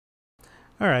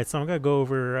Alright, so I'm going to go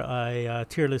over a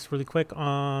tier list really quick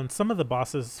on some of the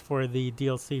bosses for the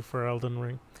DLC for Elden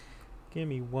Ring. Give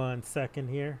me 1 second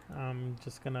here. I'm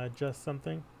just going to adjust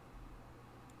something.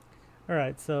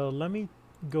 Alright, so let me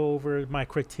go over my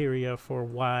criteria for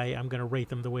why I'm going to rate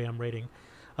them the way I'm rating.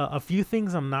 A few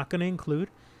things I'm not going to include,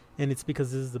 and it's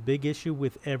because this is the big issue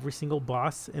with every single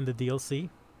boss in the DLC.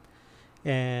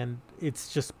 And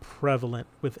it's just prevalent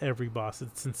with every boss.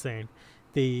 It's insane.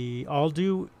 They all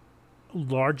do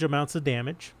large amounts of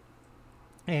damage,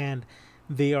 and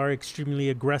they are extremely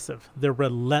aggressive. They're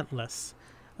relentless.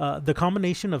 The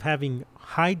combination of having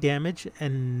high damage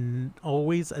and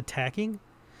always attacking,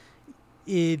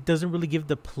 it doesn't really give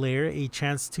the player a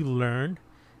chance to learn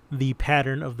the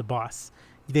pattern of the boss.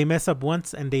 They mess up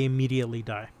once and they immediately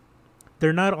die.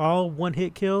 They're not all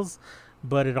one-hit kills,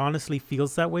 but it honestly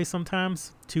feels that way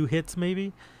sometimes. 2 hits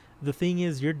maybe. The thing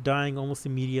is, you're dying almost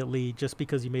immediately just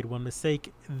because you made one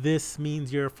mistake. This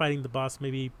means you're fighting the boss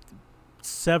maybe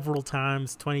several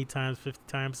times, 20 times, 50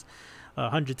 times,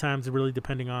 100 times, really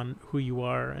depending on who you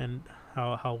are and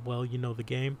how well you know the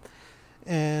game.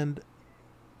 And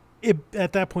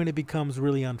at that point, it becomes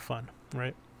really unfun,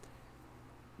 right?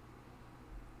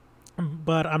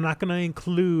 But I'm not going to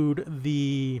include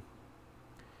the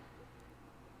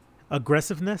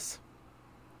aggressiveness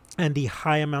and the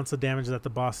high amounts of damage that the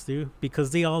boss do,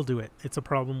 because they all do it. It's a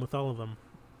problem with all of them.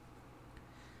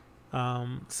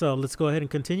 So let's go ahead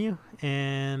and continue.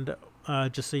 And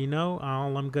just so you know,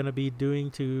 all I'm going to be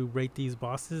doing to rate these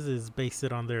bosses is base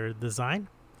it on their design,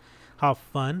 how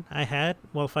fun I had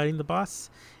while fighting the boss,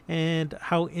 and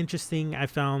how interesting I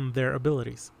found their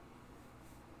abilities.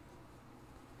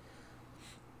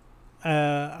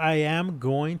 I am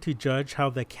going to judge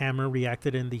how the camera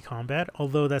reacted in the combat,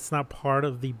 although that's not part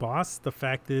of the boss. The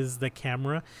fact is the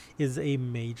camera is a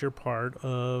major part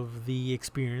of the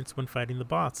experience when fighting the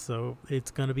boss, so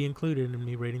it's going to be included in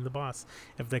me rating the boss.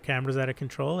 If the camera's out of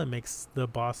control, it makes the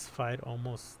boss fight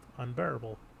almost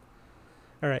unbearable.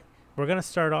 Alright, we're going to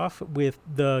start off with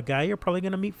the guy you're probably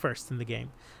going to meet first in the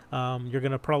game. You're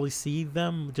going to probably see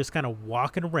them just kind of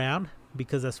walking around,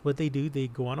 because that's what they do. They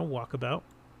go on a walkabout.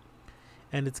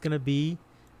 And it's going to be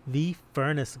the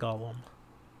Furnace Golem.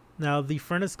 Now, the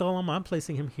Furnace Golem, I'm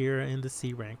placing him here in the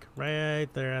C rank, right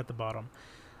there at the bottom.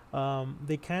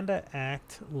 They kind of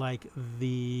act like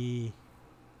the...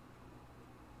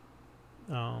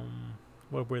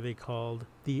 what were they called?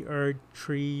 The Erd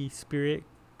Tree Spirit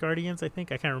Guardians, I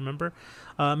think. I can't remember.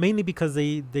 Mainly because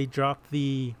they dropped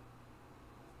the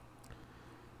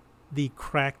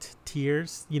cracked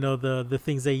tiers, you know, the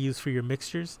things they use for your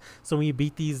mixtures. So when you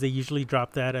beat these, they usually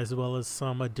drop that as well as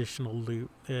some additional loot.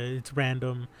 It's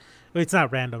random. It's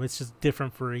not random. It's just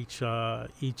different for each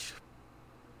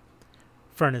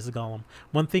Furnace Golem.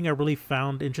 One thing I really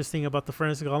found interesting about the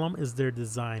Furnace Golem is their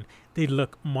design. They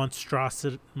look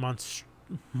monstrously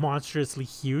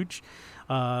huge.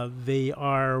 They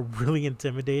are really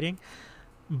intimidating,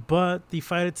 but the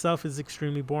fight itself is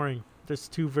extremely boring. There's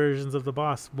 2 versions of the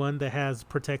boss, one that has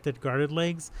protected guarded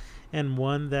legs and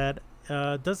one that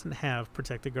doesn't have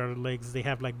protected guarded legs. They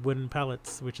have like wooden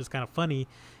pallets, which is kind of funny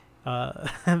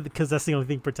because that's the only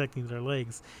thing protecting their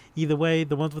legs. Either way,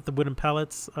 the ones with the wooden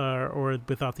pallets or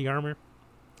without the armor,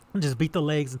 just beat the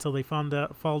legs until they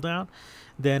fall down,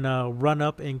 then run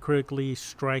up and critically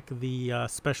strike the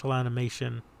special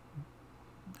animation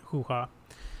hoo-ha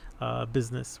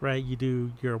business, right? You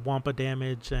do your wampa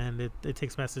damage and it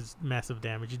takes massive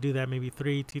damage. You do that maybe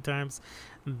 2 times,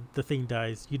 the thing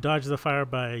dies. You dodge the fire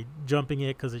by jumping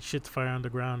it because it shits fire on the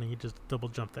ground, and you just double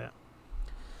jump that.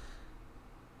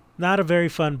 Not a very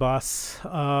fun boss,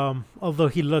 although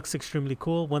he looks extremely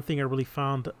cool. One thing I really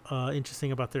found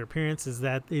interesting about their appearance is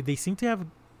that they seem to have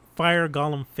fire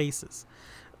golem faces.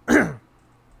 Now,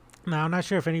 I'm not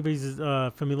sure if anybody's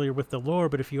familiar with the lore,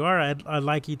 but if you are, I'd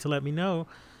like you to let me know.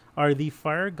 Are the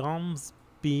fire golems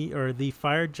or the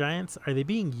fire giants, are they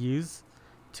being used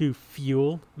to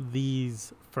fuel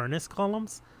these furnace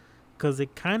golems? Because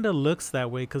it kind of looks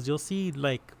that way, because you'll see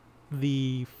like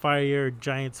the fire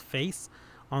giant's face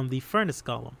on the furnace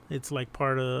golem. It's like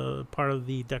part of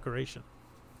the decoration.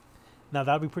 Now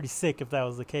that'd be pretty sick if that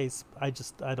was the case. I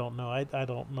don't know. I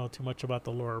don't know too much about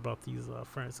the lore about these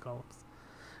furnace golems.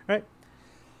 All right.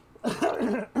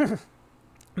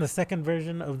 The second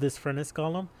version of this furnace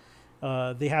golem,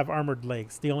 they have armored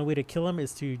legs. The only way to kill them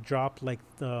is to drop like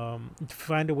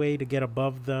find a way to get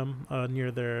above them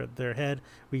near their head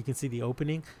where you can see the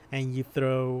opening, and you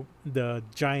throw the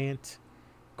giant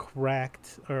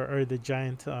cracked or the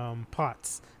giant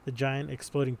pots, the giant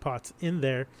exploding pots in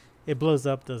there. It blows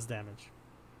up, does damage.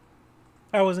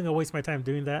 I wasn't gonna waste my time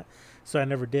doing that, so I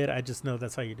never did. I just know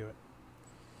that's how you do it.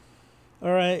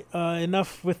 All right,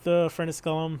 enough with the Furnace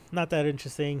Golem. Not that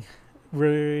interesting.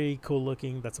 Really cool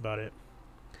looking. That's about it.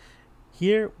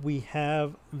 Here we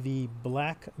have the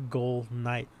Black Gold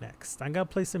Knight next. I'm gonna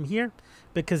place him here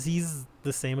because he's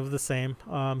the same of the same.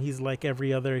 He's like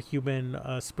every other human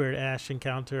Spirit Ash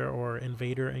encounter or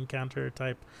Invader encounter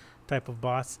type of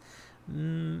boss.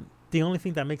 The only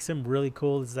thing that makes him really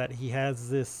cool is that he has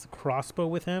this crossbow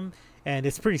with him, and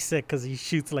it's pretty sick because he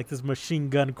shoots like this machine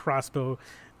gun crossbow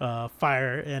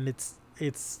fire, and it's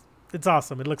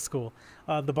awesome. It looks cool.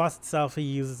 The boss itself, he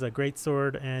uses a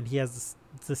greatsword, and he has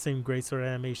the same greatsword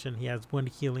animation. He has one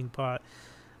healing pot.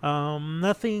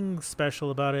 Nothing special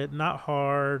about it. Not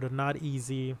hard, not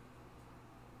easy.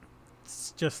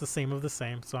 It's just the same of the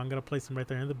same. So I'm gonna place him right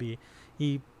there in the B.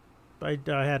 I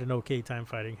had an okay time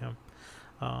fighting him.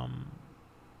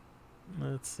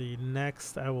 Let's see.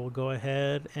 Next, I will go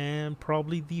ahead and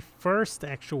probably the first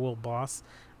actual boss,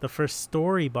 the first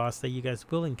story boss that you guys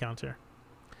will encounter.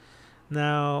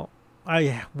 Now,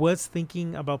 I was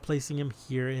thinking about placing him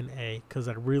here in A because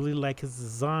I really like his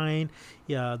design.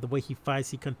 Yeah, the way he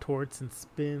fights, he contorts and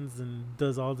spins and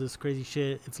does all this crazy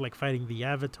shit. It's like fighting the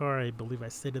Avatar. I believe I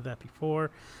stated that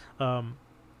before.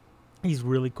 He's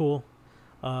really cool.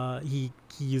 He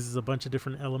uses a bunch of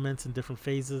different elements in different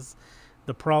phases.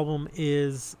 The problem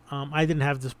is I didn't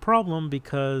have this problem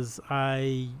because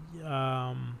I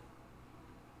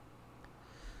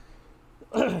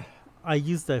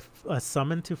used a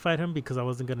summon to fight him because I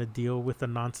wasn't going to deal with the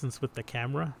nonsense with the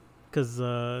camera, because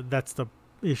that's the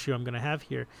issue I'm going to have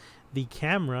here. The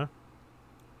camera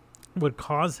would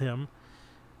cause him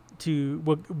to,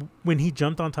 when he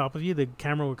jumped on top of you, the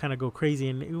camera would kind of go crazy,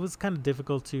 and it was kind of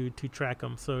difficult to track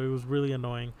him, so it was really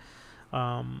annoying.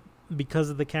 Because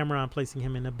of the camera, I'm placing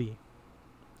him in a B.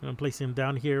 I'm placing him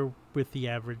down here with the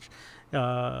average.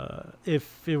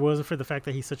 If it wasn't for the fact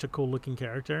that he's such a cool looking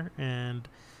character, and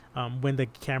when the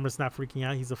camera's not freaking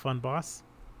out, he's a fun boss,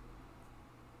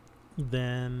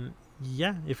 then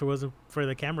yeah, if it wasn't for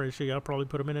the camera issue, I'll probably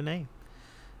put him in an A.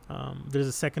 There's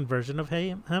a second version of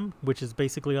him, which is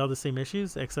basically all the same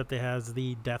issues, except it has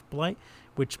the Death Blight,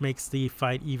 which makes the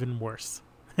fight even worse.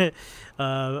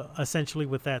 Essentially,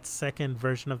 with that second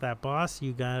version of that boss,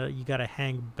 you gotta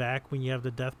hang back when you have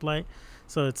the Death Blight.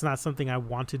 So it's not something I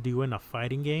want to do in a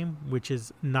fighting game, which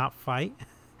is not fight.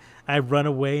 I run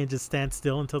away and just stand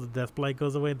still until the Death Blight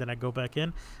goes away, then I go back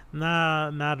in.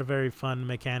 Not a very fun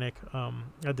mechanic.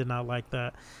 I did not like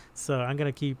that. So I'm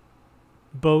gonna keep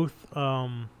both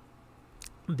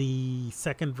the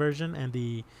second version and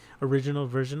the original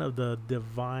version of the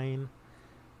Divine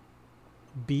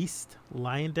Beast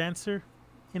Lion Dancer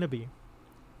in a B.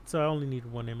 So I only need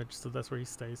one image, so that's where he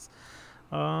stays.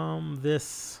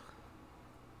 This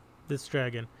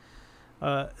dragon,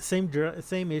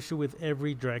 same issue with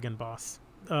every dragon boss.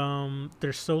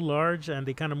 They're so large and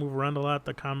they kind of move around a lot.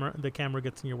 The camera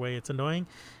gets in your way. It's annoying.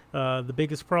 The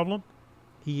biggest problem,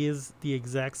 he is the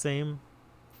exact same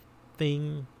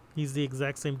thing. He's the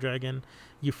exact same dragon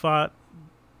you fought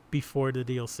before the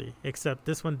DLC, except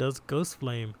this one does Ghost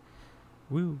Flame.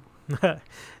 Woo.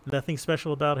 Nothing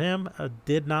special about him.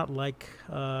 Did not like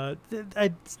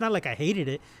it's not like I hated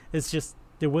it, it's just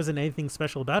there wasn't anything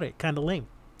special about it. Kind of lame.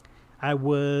 I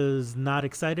was not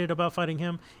excited about fighting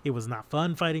him. It was not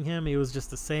fun fighting him. It was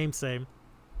just the same,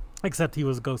 except he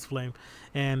was Ghost Flame,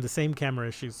 and the same camera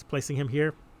issues. Placing him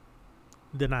here,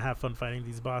 did not have fun fighting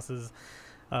these bosses,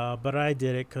 but I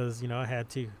did it because, you know, I had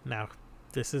to. Now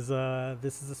this is a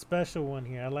special one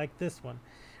here. I like this one.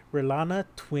 Relana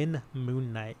Twin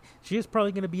Moon Knight. She is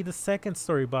probably going to be the second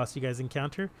story boss you guys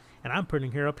encounter, and I'm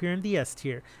putting her up here in the S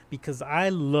tier because I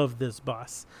love this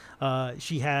boss.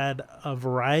 She had a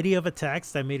variety of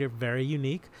attacks that made her very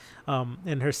unique.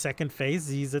 In her second phase,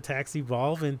 these attacks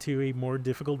evolve into a more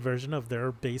difficult version of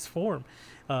their base form.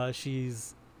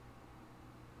 She's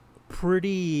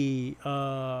pretty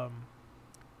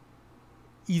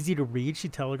easy to read. She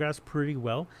telegraphs pretty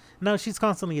well. Now she's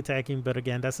constantly attacking, but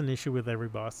again, that's an issue with every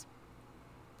boss.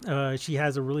 She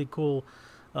has a really cool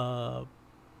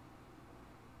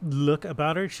look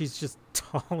about her. She's just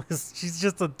tall. She's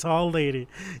just a tall lady.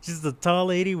 She's a tall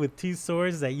lady with two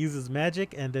swords that uses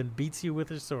magic and then beats you with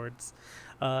her swords.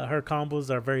 Her combos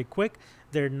are very quick.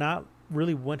 They're not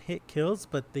really one-hit kills,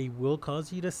 but they will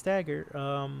cause you to stagger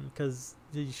because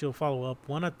she'll follow up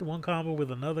one combo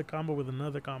with another combo with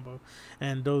another combo,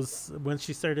 and those, once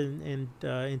she started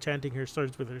enchanting her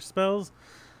swords with her spells,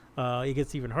 it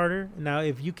gets even harder. Now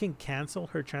if you can cancel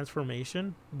her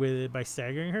transformation by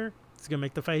staggering her, it's gonna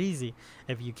make the fight easy.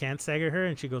 If you can't stagger her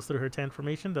and she goes through her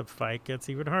transformation, the fight gets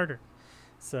even harder.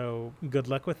 So good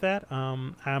luck with that.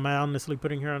 I'm honestly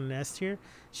putting her on an S tier.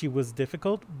 She was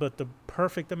difficult, but the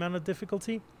perfect amount of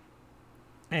difficulty,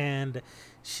 and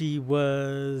she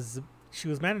was she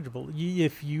was manageable.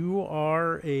 If you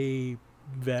are a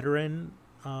veteran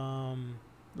Elden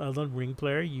Ring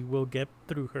player, you will get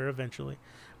through her eventually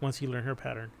once you learn her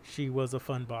pattern. She was a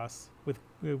fun boss. With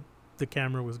the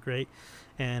camera was great,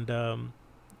 and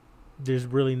there's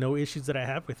really no issues that I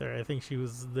have with her. I think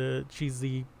she's the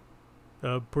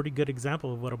pretty good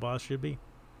example of what a boss should be.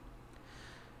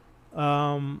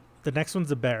 The next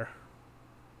one's a bear.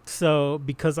 So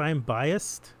because I'm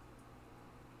biased,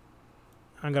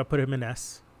 I'm gonna put him in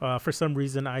S. For some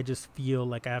reason, I just feel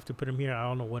like I have to put him here. I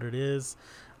don't know what it is.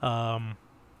 But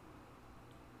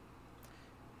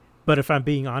if I'm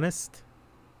being honest,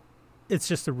 it's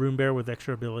just a rune bear with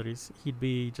extra abilities. He'd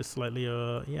be just slightly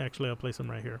yeah, actually I'll place him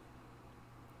right here.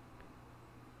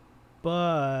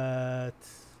 But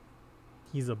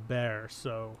he's a bear,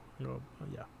 so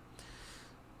yeah.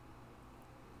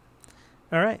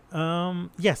 All right.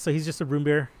 Yeah, so he's just a rune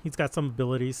bear. He's got some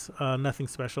abilities, nothing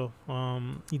special.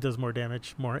 He does more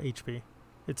damage, more HP.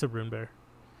 It's a rune bear.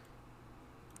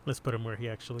 Let's put him where he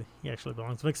actually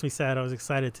belongs. Makes me sad. I was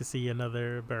excited to see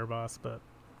another bear boss, but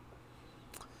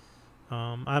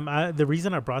the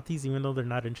reason I brought these, even though they're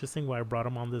not interesting, why I brought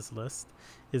them on this list,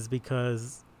 is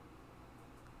because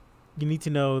you need to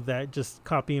know that just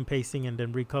copy and pasting and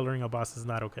then recoloring a boss is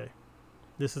not okay.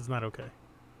 This is not okay.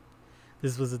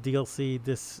 This was a DLC.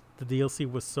 The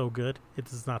DLC was so good, it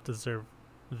does not deserve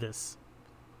this.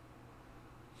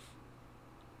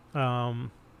 And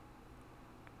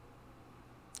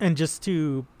just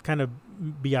to kind of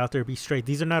be out there, be straight,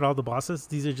 these are not all the bosses.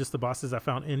 These are just the bosses I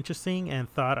found interesting and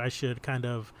thought I should kind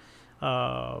of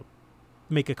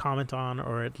make a comment on,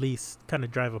 or at least kind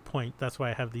of drive a point. That's why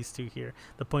I have these two here.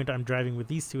 The point I'm driving with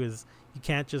these two is you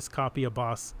can't just copy a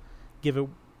boss, give it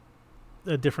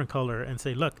a different color and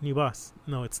say, look, new boss.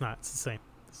 No, it's not. It's the same.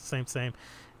 It's the same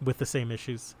with the same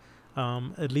issues.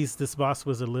 At least this boss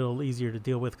was a little easier to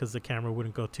deal with because the camera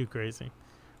wouldn't go too crazy.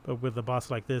 But with a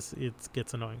boss like this, it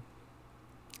gets annoying.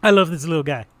 I love this little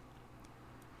guy.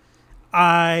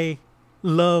 I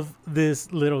love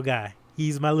this little guy.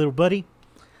 He's my little buddy.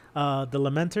 The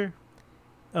Lamenter.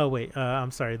 Oh wait,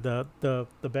 I'm sorry. The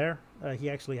bear.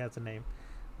 He actually has a name.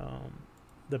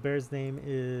 The bear's name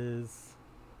is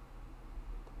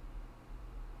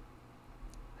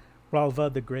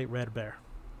Ralva, the Great Red Bear.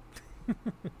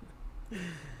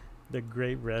 The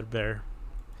Great Red Bear.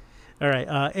 All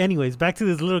right. Anyways, back to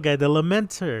this little guy, the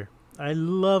Lamenter. I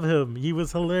love him. He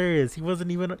was hilarious. He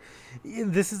wasn't even.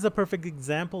 This is a perfect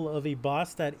example of a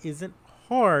boss that isn't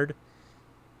hard,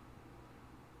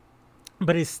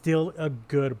 but is still a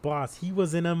good boss. He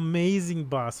was an amazing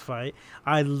boss fight.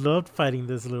 I loved fighting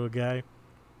this little guy.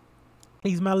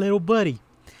 He's my little buddy.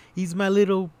 He's my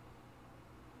little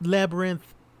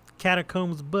labyrinth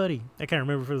catacombs buddy. I can't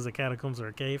remember if it was a catacombs or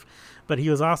a cave, but he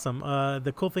was awesome.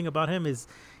 The cool thing about him is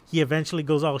he eventually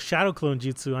goes all shadow clone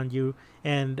jutsu on you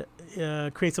and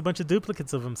creates a bunch of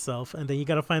duplicates of himself, and then you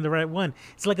got to find the right one.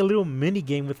 It's like a little mini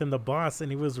game within the boss,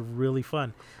 and it was really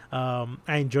fun. I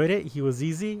enjoyed it. He was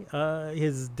easy.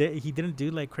 He didn't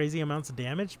do like crazy amounts of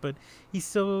damage, but he's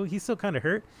still kind of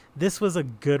hurt. This was a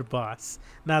good boss.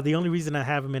 Now the only reason I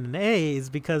have him in an A is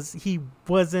because he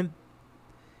wasn't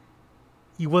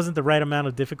the right amount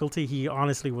of difficulty. He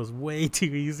honestly was way too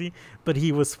easy, but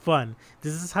he was fun.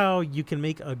 This is how you can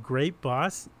make a great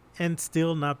boss and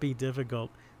still not be difficult.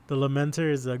 The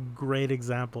Lamenter is a great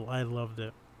example. I loved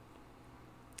it.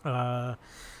 The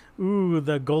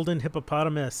Golden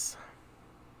Hippopotamus.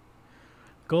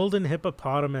 Golden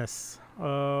Hippopotamus.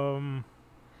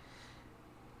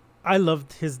 I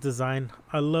loved his design.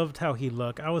 I loved how he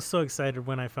looked. I was so excited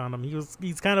when I found him.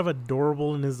 He's kind of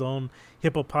adorable in his own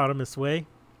hippopotamus way.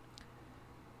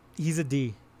 He's a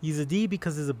D. He's a D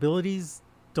because his abilities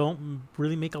don't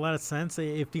really make a lot of sense.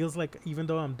 It feels like even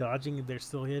though I'm dodging, they're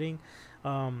still hitting.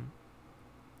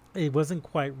 It wasn't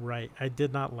quite right. I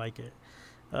did not like it.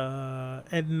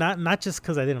 And not just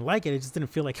because I didn't like it, it just didn't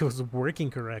feel like it was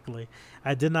working correctly.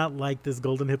 I did not like this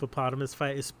golden hippopotamus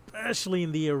fight, especially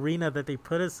in the arena that they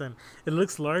put us in. It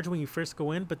looks large when you first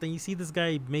go in, but then you see this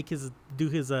guy do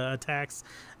his attacks,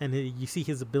 and you see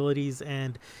his abilities,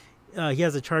 and he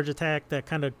has a charge attack that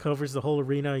kind of covers the whole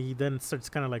arena. He then starts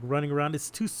kind of like running around. It's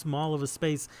too small of a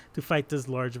space to fight this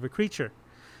large of a creature.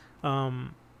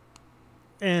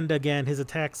 And again, his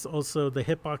attacks also, the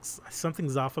hitbox,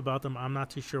 something's off about them. I'm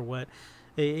not too sure what.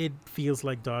 It feels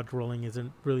like dodge rolling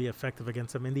isn't really effective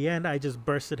against him. In the end, I just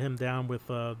bursted him down with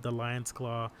the Lion's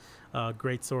Claw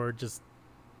greatsword. Just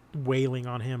wailing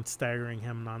on him, staggering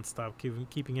him nonstop,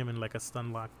 keeping him in like a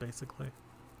stun lock, basically.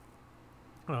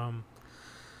 Um,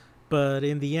 but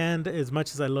in the end, as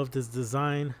much as I loved his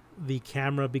design, the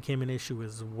camera became an issue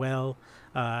as well.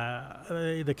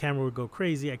 The camera would go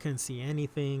crazy. I couldn't see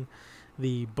anything.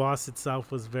 The boss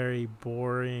itself was very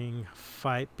boring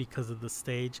fight because of the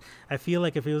stage. I feel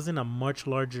like if it was in a much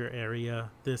larger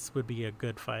area, this would be a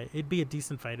good fight. It'd be a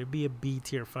decent fight. It'd be a B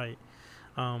tier fight.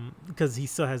 Because he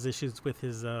still has issues with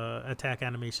his attack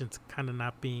animations kind of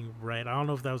not being right. I don't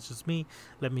know if that was just me.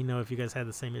 Let me know if you guys had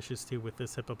the same issues too with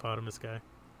this hippopotamus guy.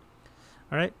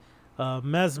 All right,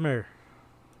 Mesmer,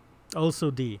 also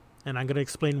D, and I'm gonna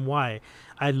explain why.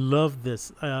 I love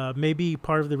this. Maybe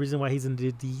part of the reason why he's in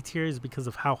the D tier is because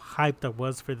of how hyped I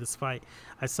was for this fight.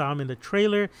 I saw him in the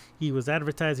trailer. He was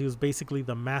advertised. He was basically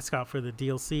the mascot for the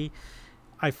DLC.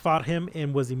 I fought him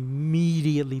and was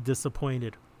immediately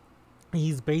disappointed.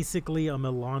 He's basically a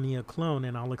Melania clone,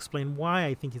 and I'll explain why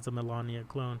I think he's a Melania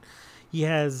clone. He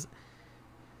has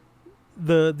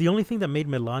the only thing that made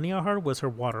Melania hard was her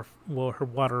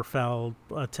waterfowl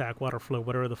attack, water flow,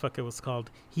 whatever the fuck it was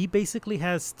called. He basically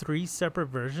has 3 separate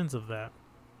versions of that.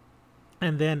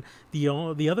 And then the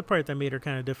other part that made her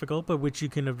kind of difficult, but which you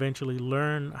can eventually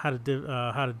learn how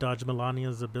to dodge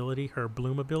Melania's ability, her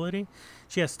bloom ability.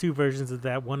 She has 2 versions of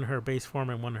that, one in her base form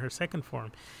and one in her second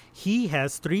form. He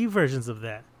has 3 versions of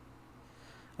that.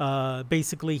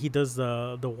 Basically, he does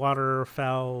the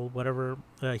waterfowl, whatever.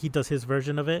 He does his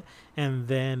version of it, and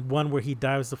then one where he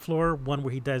dives the floor, one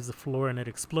where he dives the floor and it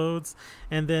explodes,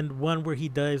 and then one where he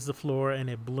dives the floor and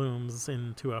it blooms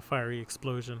into a fiery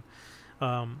explosion.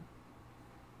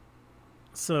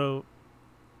 So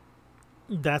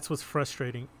that's what's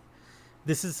frustrating.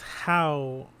 This is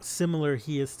how similar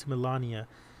he is to Melania.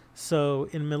 So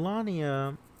in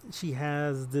Melania, she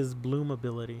has this bloom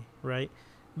ability, right?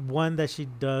 One that she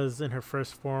does in her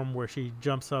first form where she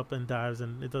jumps up and dives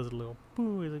and it does a little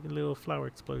boo, like a little flower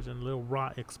explosion, a little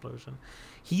rot explosion.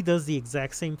 He does the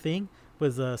exact same thing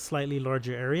with a slightly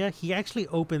larger area. He actually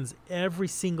opens every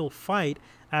single fight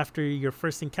after your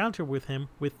first encounter with him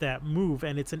with that move,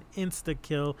 and it's an insta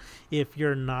kill if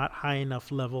you're not high enough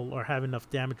level or have enough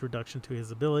damage reduction to his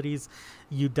abilities.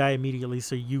 You die immediately,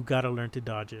 so you gotta learn to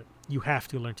dodge it. You have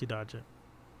to learn to dodge it.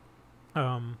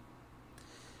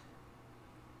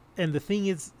 And the thing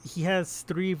is, he has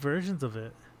 3 versions of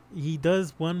it. He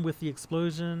does one with the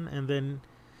explosion, and then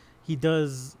he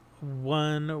does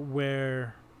one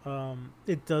where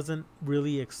it doesn't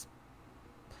really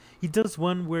he does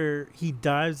one where he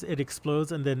dives, it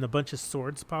explodes, and then a bunch of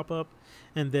swords pop up.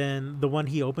 And then the one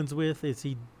he opens with is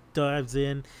he dives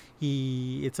in,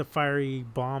 it's a fiery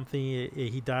bomb thing.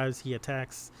 He dives, he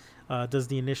attacks, does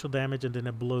the initial damage, and then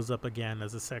it blows up again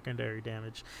as a secondary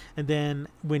damage. And then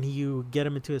when you get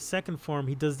him into his second form,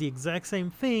 he does the exact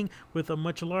same thing with a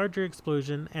much larger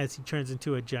explosion as he turns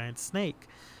into a giant snake.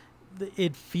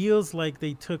 It feels like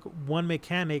they took one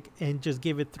mechanic and just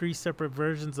gave it 3 separate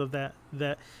versions of that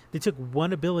they took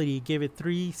one ability, gave it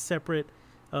 3 separate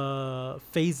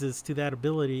phases to that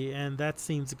ability, and that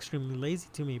seems extremely lazy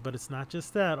to me. But it's not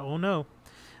just that. Oh no,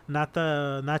 not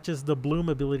just the bloom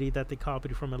ability that they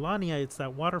copied from Melania. It's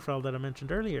that waterfowl that I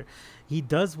mentioned earlier. He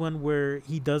does one where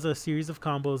he does a series of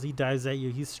combos. He dives at you,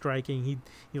 he's striking,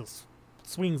 he'll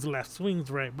swings left,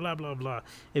 swings right, blah blah blah.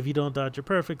 If you don't dodge it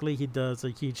perfectly, he does a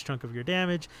huge chunk of your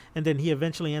damage, and then he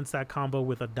eventually ends that combo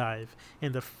with a dive.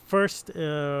 In the first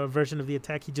version of the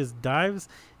attack, he just dives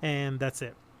and that's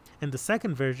it. In the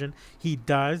second version, he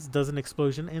dives, does an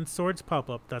explosion, and swords pop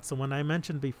up. That's the one I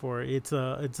mentioned before. It's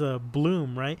a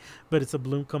bloom, right? But it's a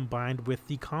bloom combined with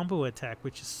the combo attack,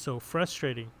 which is so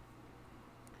frustrating.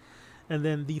 And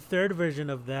then the third version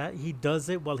of that, he does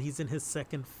it while he's in his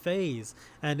second phase,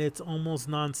 and it's almost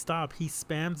non-stop. He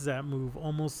spams that move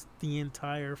almost the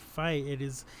entire fight. It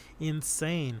is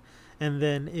insane. And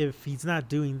then if he's not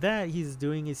doing that, he's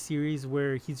doing a series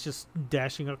where he's just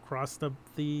dashing across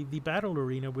the battle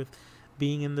arena with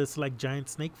being in this like giant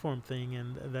snake form thing,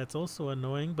 and that's also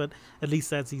annoying, but at least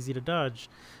that's easy to dodge.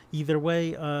 Either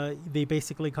way, they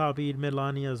basically copied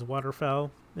Melania's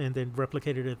waterfowl and then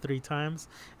replicated it 3 times,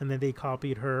 and then they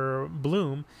copied her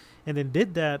bloom and then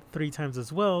did that 3 times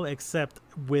as well, except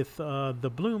with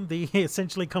the bloom they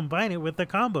essentially combine it with the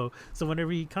combo. So whenever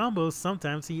he combos,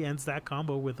 sometimes he ends that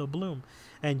combo with a bloom,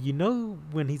 and you know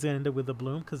when he's gonna end it with a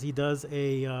bloom because he does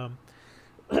a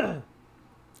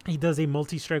he does a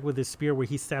multi-strike with his spear where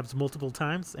he stabs multiple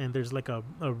times, and there's like a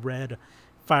red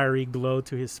fiery glow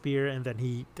to his spear, and then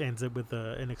he ends it with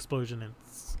an explosion and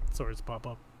swords pop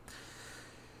up.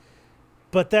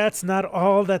 But that's not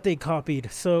all that they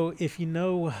copied. So if you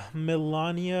know,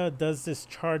 Melania does this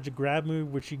charge grab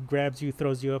move where she grabs you,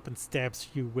 throws you up, and stabs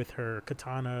you with her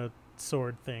katana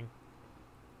sword thing.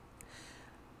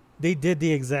 They did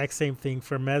the exact same thing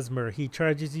for Mesmer. He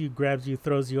charges you, grabs you,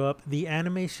 throws you up. The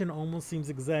animation almost seems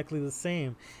exactly the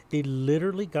same. They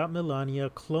literally got Melania,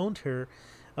 cloned her,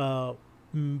 uh,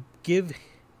 give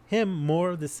him more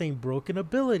of the same broken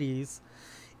abilities,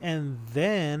 and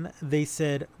then they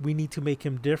said we need to make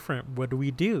him different. What do we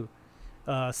do?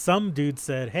 Some dude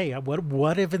said, "Hey,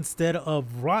 what if instead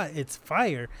of rot, it's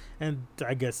fire?" And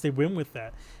I guess they went with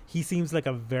that. He seems like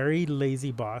a very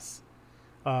lazy boss.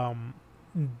 Um,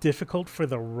 Difficult for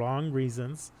the wrong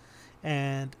reasons,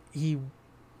 and he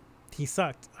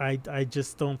sucked. I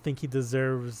just don't think he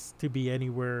deserves to be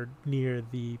anywhere near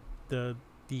the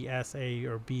S, A,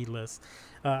 or B list.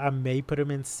 I may put him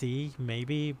in C,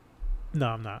 maybe. No,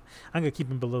 I'm not. I'm gonna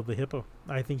keep him below the hippo.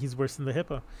 I think he's worse than the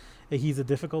hippo. He's a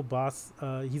difficult boss.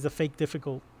 He's a fake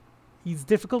difficult. He's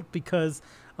difficult because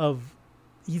of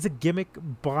he's a gimmick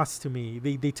boss to me.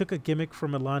 They took a gimmick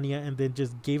from Melania and then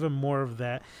just gave him more of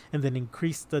that and then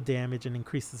increased the damage and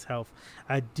increased his health.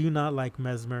 I do not like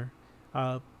Mesmer.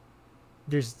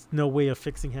 There's no way of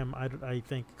fixing him, I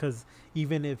think, because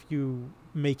even if you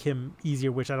make him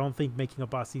easier, which I don't think making a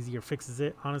boss easier fixes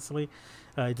it, honestly,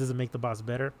 it doesn't make the boss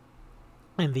better.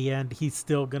 In the end, he's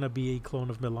still going to be a clone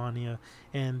of Melania,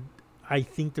 and I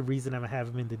think the reason I have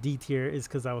him in the D tier is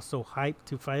because I was so hyped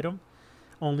to fight him,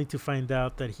 only to find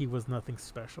out that he was nothing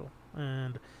special.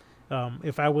 And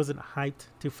if I wasn't hyped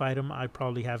to fight him, I'd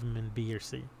probably have him in B or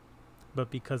C.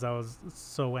 But because I was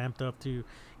so amped up to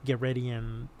get ready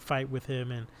and fight with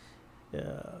him, and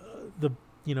the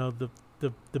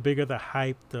the bigger the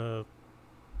hype, the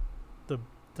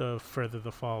further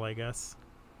the fall, I guess.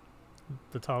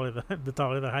 The taller the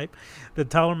taller the hype, the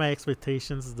taller my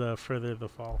expectations, the further the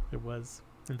fall it was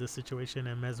in this situation.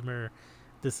 And Mesmer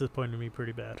disappointed me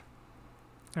pretty bad.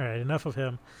 All right, enough of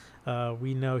him.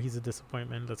 We know he's a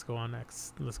disappointment. Let's go on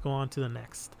next. Let's go on to the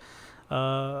next.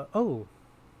 Oh,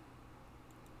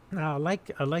 now I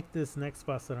like this next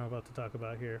boss that I'm about to talk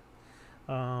about here.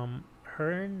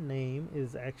 Her name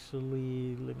is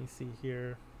actually, let me see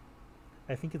here.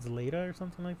 I think it's Leda or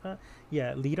something like that.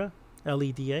 Yeah, Leda,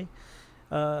 Leda.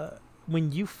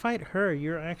 When you fight her,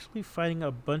 you're actually fighting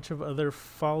a bunch of other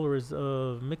followers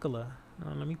of Mikola.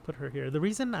 Let me put her here. The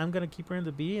reason I'm gonna keep her in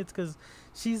the B, it's because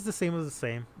she's the same as the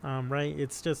same, right?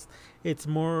 It's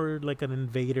more like an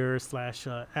invader slash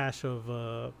Ashes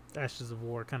of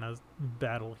War kind of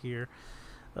battle here.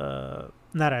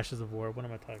 Not Ashes of War. What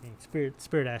am I talking?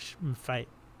 Spirit Ash fight.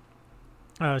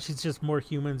 She's just more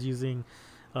humans using,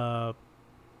 or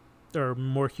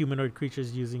more humanoid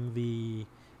creatures using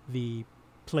the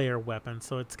player weapon.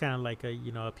 So it's kind of like a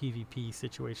a PvP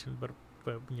situation, but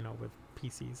with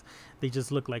PCs. They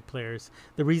just look like players.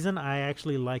 The reason I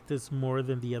actually like this more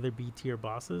than the other B tier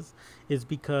bosses is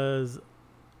because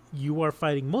you are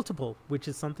fighting multiple, which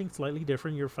is something slightly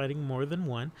different. You're fighting more than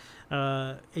one.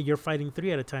 You're fighting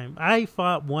 3 at a time. I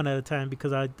fought 1 at a time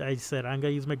because I said I'm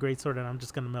gonna use my greatsword and I'm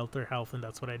just gonna melt their health, and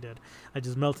that's what I did. I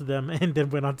just melted them and then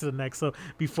went on to the next. So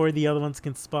before the other ones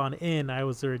can spawn in, I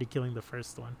was already killing the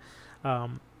first one.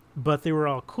 But they were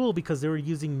all cool because they were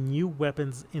using new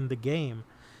weapons in the game,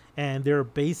 and there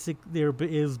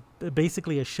is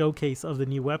basically a showcase of the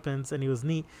new weapons, and it was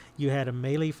neat. You had a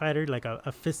melee fighter, like a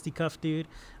fisticuff dude.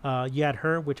 You had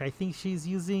her, which I think she's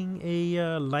using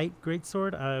a light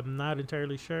greatsword. I'm not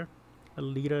entirely sure.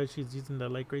 Alita, she's using the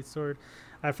light greatsword.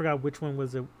 I forgot which one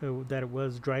was that it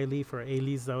was. Dry Leaf or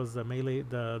Ailey's, that was the melee,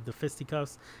 the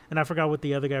fisticuffs. And I forgot what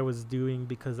the other guy was doing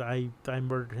because I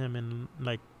murdered him in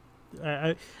like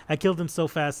I killed him so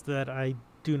fast that I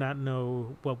do not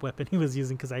know what weapon he was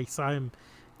using because I saw him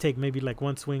take maybe like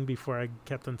one swing before I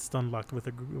kept on stun locked with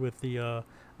the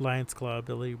Lion's Claw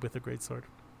ability with a greatsword.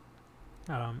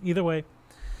 Either way,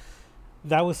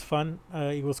 that was fun.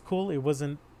 It was cool. It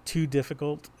wasn't too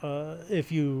difficult.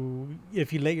 If you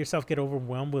let yourself get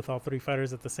overwhelmed with all 3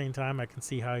 fighters at the same time, I can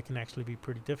see how it can actually be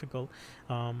pretty difficult.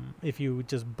 If you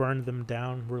just burn them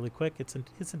down really quick, it's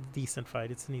a decent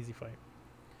fight. It's an easy fight.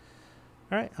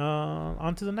 All right,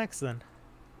 on to the next then.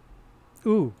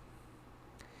 Ooh,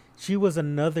 she was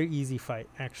another easy fight.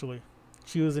 Actually,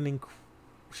 she was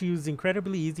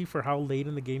incredibly easy for how late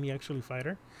in the game you actually fight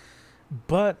her.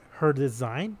 But her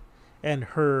design and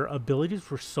her abilities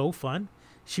were so fun.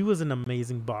 She was an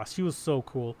amazing boss. She was so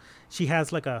cool. She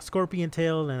has like a scorpion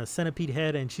tail and a centipede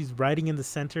head, and she's riding in the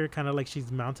center, kind of like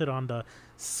she's mounted on the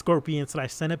scorpion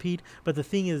slash centipede. But the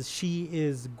thing is, she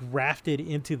is grafted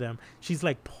into them. She's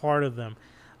like part of them.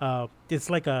 It's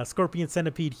like a scorpion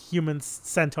centipede human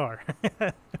centaur.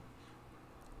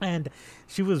 And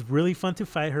she was really fun to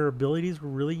fight. Her abilities were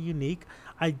really unique.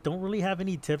 I don't really have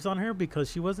any tips on her because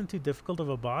she wasn't too difficult of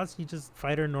a boss. You just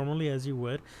fight her normally as you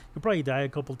would. You'll probably die a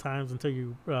couple times until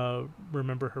you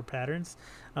remember her patterns.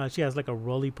 She has like a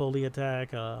roly-poly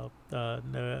attack,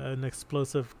 an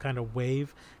explosive kind of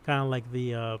wave, kind of like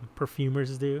the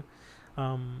perfumers do.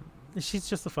 She's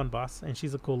just a fun boss, and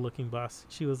she's a cool-looking boss.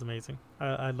 She was amazing.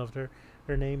 I loved her.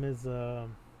 Her name is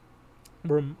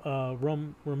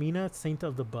Romina, Saint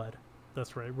of the Bud.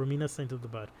 That's right, Romina, Saint of the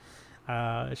Bud.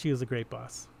 She was a great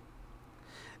boss.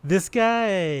 This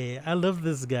guy, I love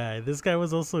this guy. This guy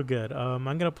was also good. I'm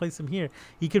gonna place him here.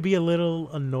 He could be a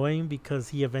little annoying because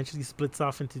he eventually splits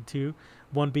off into two,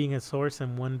 one being his horse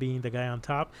and one being the guy on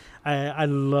top. I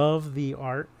love the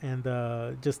art and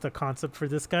just the concept for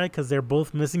this guy because they're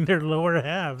both missing their lower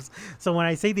halves. So when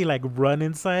I say they like run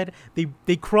inside,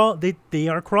 they crawl. They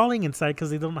are crawling inside because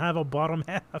they don't have a bottom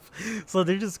half. So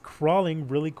they're just crawling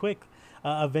really quick.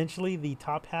 Eventually, the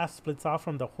top half splits off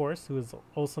from the horse, who is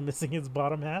also missing his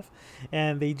bottom half,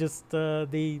 and they just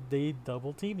they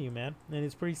double team you, man, and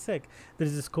it's pretty sick.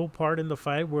 There's this cool part in the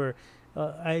fight where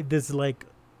this like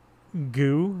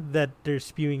goo that they're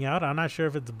spewing out. I'm not sure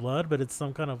if it's blood, but it's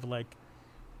some kind of like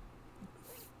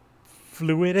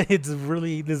fluid. It's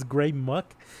really this gray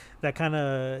muck that kind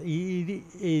of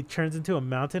it turns into a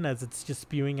mountain as it's just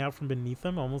spewing out from beneath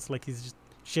them, almost like he's just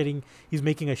shitting. He's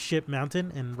making a shit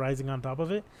mountain and rising on top of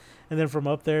it, and then from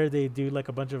up there they do like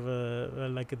a bunch of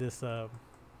like this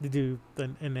they do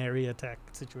an area attack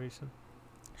situation.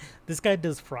 This guy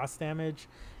does frost damage,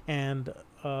 and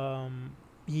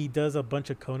he does a bunch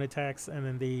of cone attacks, and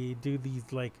then they do these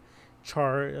like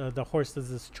the horse does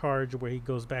this charge where he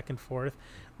goes back and forth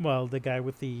while the guy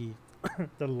with the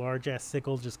the large ass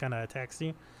sickle just kind of attacks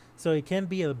you. So it can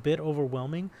be a bit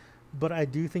overwhelming, but I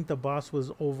do think the boss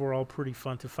was overall pretty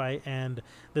fun to fight. And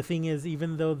the thing is,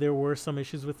 even though there were some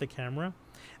issues with the camera,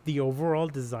 the overall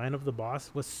design of the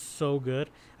boss was so good.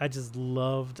 I just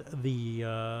loved the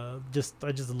I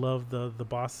just loved the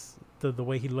boss, the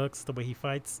way he looks, the way he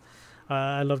fights.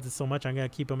 I loved it so much. I'm gonna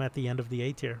keep him at the end of the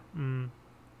A tier.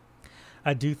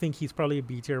 I do think he's probably a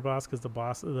B tier boss because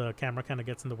the camera kind of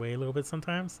gets in the way a little bit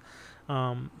sometimes,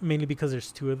 mainly because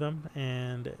there's two of them,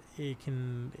 and it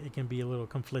can be a little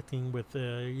conflicting with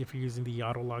if you're using the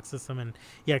auto lock system and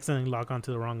you accidentally lock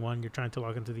onto the wrong one. You're trying to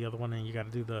log into the other one, and you got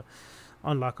to do the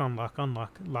unlock, unlock,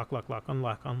 unlock, lock, lock, lock,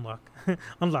 unlock, unlock,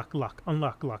 unlock, lock,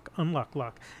 unlock, lock, unlock,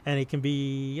 lock, and it can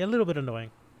be a little bit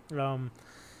annoying.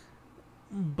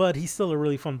 But he's still a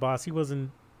really fun boss. He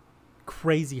wasn't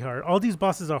crazy hard. All these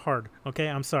bosses are hard. Okay,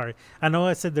 I'm sorry. I know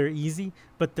I said they're easy,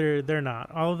 but they're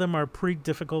not. All of them are pretty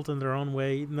difficult in their own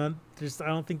way. I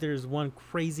don't think there's one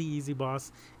crazy easy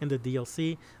boss in the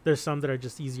DLC. There's some that are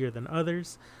just easier than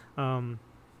others.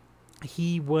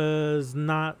 He was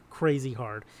not crazy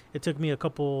hard. It took me a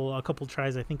couple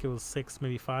tries. I think it was 6,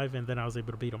 maybe 5, and then I was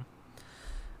able to beat him.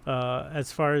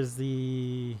 As far as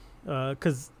the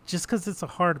because it's a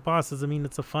hard boss doesn't mean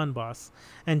it's a fun boss,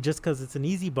 and just because it's an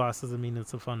easy boss doesn't mean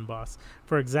it's a fun boss.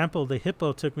 For example, the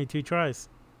hippo took me 2 tries.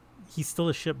 He's still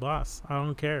a shit boss. I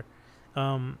don't care.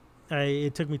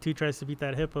 It took me 2 tries to beat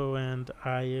that hippo, and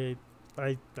I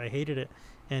hated it.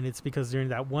 And it's because during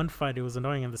that one fight it was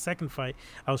annoying, and the second fight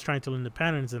I was trying to learn the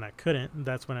patterns and I couldn't, and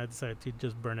that's when I decided to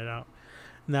just burn it out.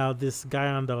 Now this guy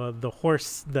on the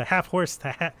horse, the half horse,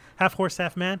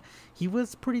 half man, he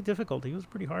was pretty difficult. He was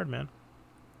pretty hard, man.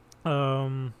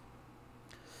 And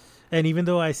even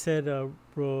though I said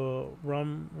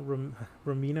Romina,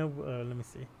 let me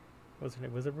see, what's her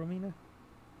name? Was it Romina?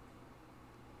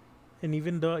 And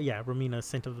even though, yeah, Romina,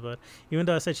 Saint of the Bud. Even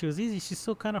though I said she was easy, she's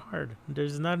still kind of hard.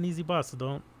 There's not an easy boss,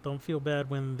 so don't feel bad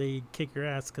when they kick your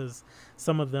ass, because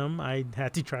some of them I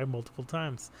had to try multiple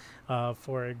times.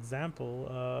 For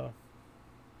example,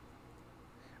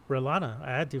 Relana,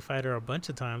 I had to fight her a bunch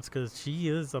of times because she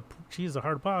is a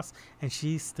hard boss, and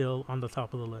she's still on the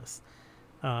top of the list.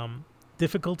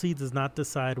 Difficulty does not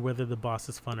decide whether the boss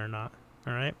is fun or not.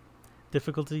 All right,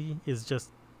 difficulty is just,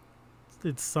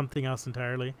 it's something else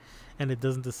entirely, and it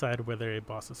doesn't decide whether a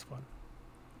boss is fun.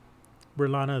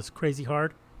 Berlana is crazy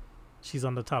hard. She's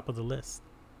on the top of the list.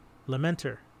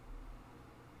 Lamenter,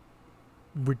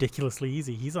 ridiculously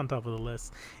easy. He's on top of the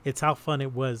list. It's how fun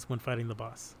it was when fighting the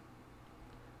boss.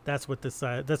 That's what's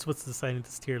deciding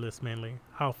this tier list mainly.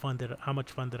 How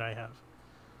much fun did I have?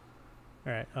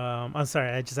 All right. I'm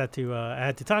sorry. I just had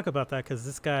to talk about that because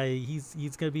this guy, he's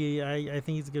gonna be. I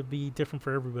think he's gonna be different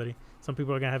for everybody. Some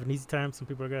people are gonna have an easy time. Some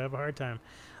people are gonna have a hard time.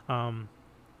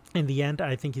 In the end,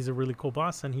 I think he's a really cool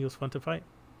boss, and he was fun to fight.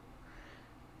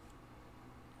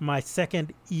 my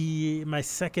second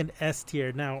S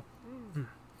tier. Now,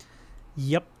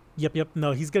 yep, yep.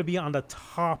 No, he's gonna be on the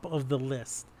top of the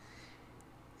list.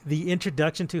 The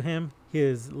introduction to him,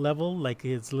 his level, like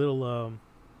his little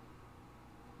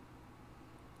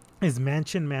his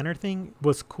mansion manor thing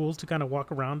was cool to kind of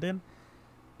walk around in.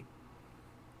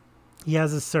 He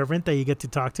has a servant that you get to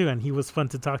talk to, and he was fun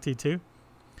to talk to too.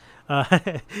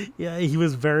 Uh, yeah, he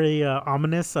was very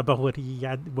ominous about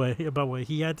about what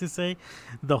he had to say.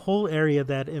 The whole area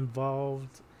that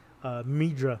involved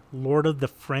Midra, Lord of the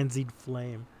Frenzied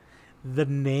Flame.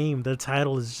 The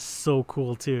title is just so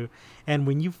cool too. And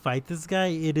when you fight this guy,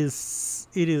 it is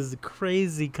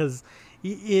crazy because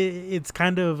it's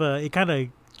kind of it kind of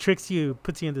tricks you,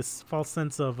 puts you in this false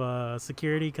sense of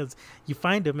security because you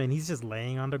find him and he's just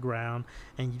laying on the ground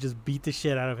and you just beat the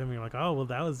shit out of him. And you're like, oh well,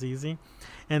 that was easy.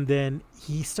 And then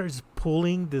he starts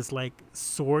pulling this like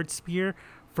sword spear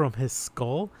from his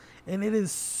skull, and it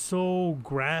is so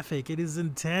graphic. It is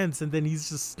intense, and then he's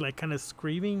just like kind of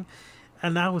screaming,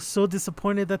 and I was so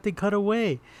disappointed that they cut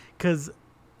away because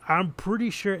I'm pretty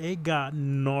sure it got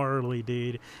gnarly,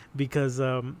 dude, because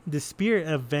the spear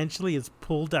eventually is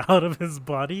pulled out of his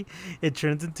body. It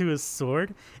turns into a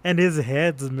sword, and his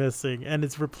head's missing, and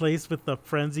it's replaced with the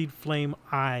frenzied flame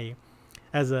eye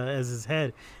as his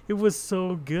head. It was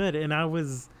so good, and I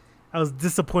was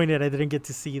disappointed I didn't get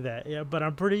to see that. Yeah, but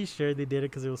I'm pretty sure they did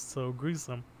it because it was so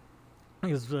gruesome.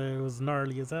 It was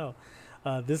gnarly as hell.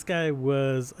 This guy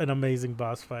was an amazing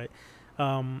boss fight.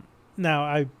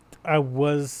 Now I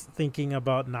was thinking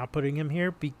about not putting him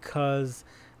here because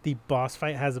the boss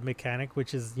fight has a mechanic,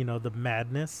 which is the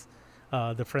madness,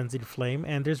 the frenzied flame,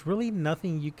 and there's really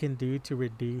nothing you can do to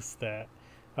reduce that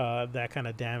kind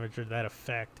of damage or that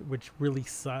effect, which really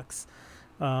sucks.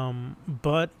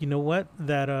 But you know what?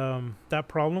 That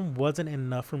problem wasn't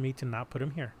enough for me to not put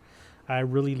him here. I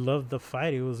really loved the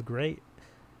fight. It was great.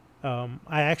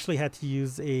 I actually had to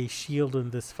use a shield in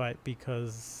this fight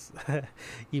because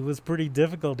he was pretty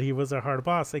difficult. He was a hard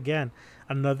boss. Again,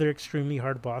 another extremely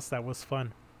hard boss that was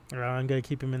fun. I'm going to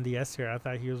keep him in the S here. I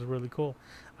thought he was really cool.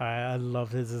 I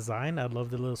love his design. I love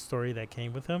the little story that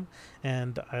came with him.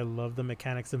 And I love the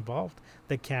mechanics involved.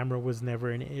 The camera was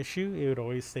never an issue. It would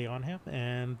always stay on him.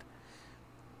 And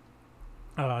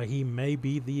he may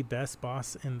be the best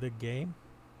boss in the game.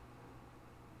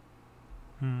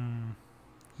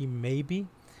 He may be.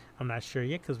 I'm not sure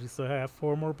yet because we still have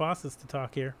 4 more bosses to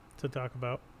talk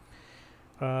about.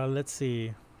 Let's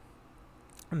see.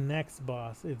 Next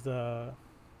boss is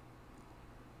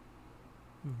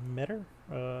Metter.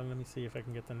 Let me see if I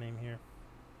can get the name here.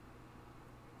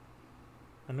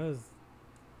 I know his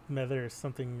Metter is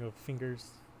something of fingers.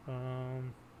 Let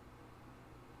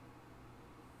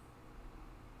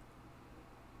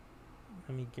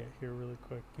me get here really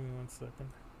quick. Give me 1 second.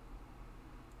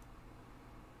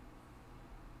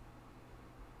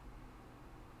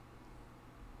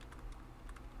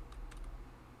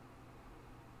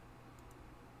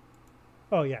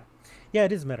 Oh yeah,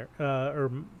 it is Metyr,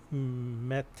 or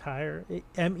Metyr,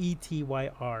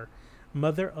 Metyr,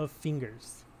 Mother of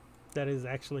Fingers. That is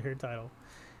actually her title.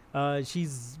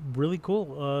 She's really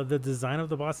cool. The design of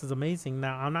the boss is amazing.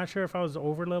 Now I'm not sure if I was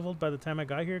over leveled by the time I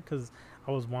got here because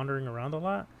I was wandering around a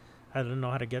lot. I didn't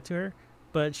know how to get to her,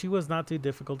 but she was not too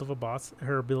difficult of a boss.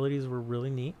 Her abilities were really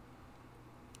neat.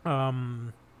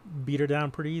 Beat her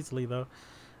down pretty easily though.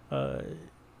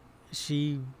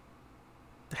 She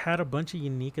had a bunch of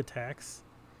unique attacks.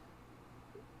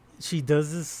 She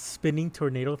does this spinning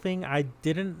tornado thing. I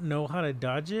didn't know how to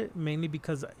dodge it, mainly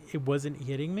because it wasn't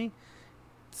hitting me.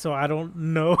 So I don't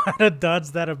know how to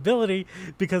dodge that ability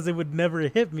because it would never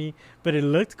hit me, but it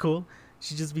looked cool.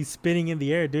 She'd just be spinning in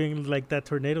the air doing like that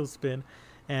tornado spin,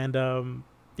 and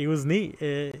it was neat.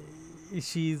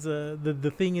 She's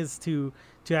the thing is to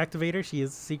activate her, she is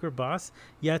a secret boss.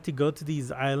 You have to go to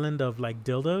these island of like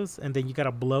dildos, and then you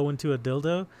gotta blow into a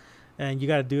dildo, and you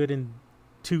gotta do it in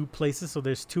 2 places. So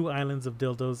there's 2 islands of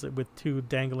dildos with 2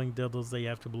 dangling dildos that you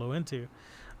have to blow into.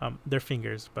 They're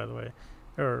fingers, by the way,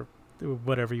 or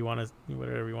whatever you want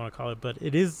to call it. But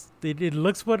it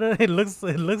looks what it looks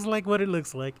like what it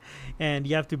looks like, and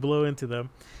you have to blow into them.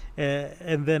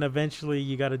 And then eventually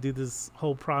you got to do this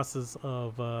whole process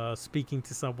of speaking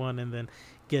to someone and then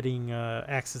getting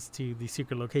access to the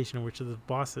secret location in which the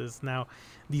boss is. Now,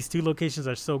 these 2 locations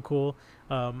are so cool.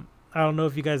 I don't know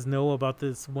if you guys know about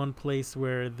this one place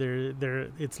where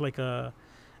it's like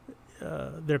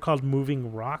they're called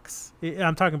moving rocks.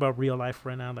 I'm talking about real life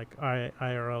right now, like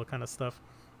IRL kind of stuff.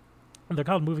 They're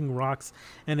called moving rocks,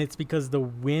 and it's because the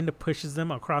wind pushes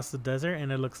them across the desert,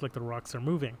 and it looks like the rocks are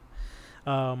moving.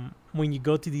 When you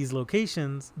go to these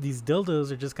locations, these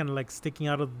dildos are just kind of like sticking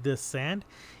out of the sand,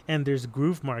 and there's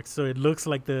groove marks, so it looks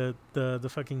like the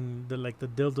fucking like the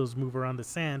dildos move around the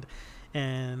sand,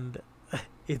 and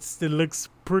it looks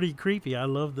pretty creepy. I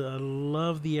love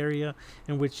the area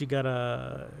in which you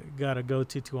gotta go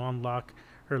to unlock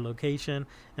her location,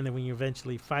 and then when you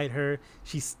eventually fight her,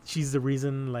 she's the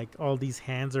reason like all these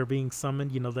hands are being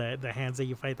summoned. You know, the hands that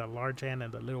you fight, the large hand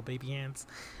and the little baby hands.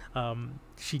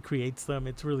 She creates them.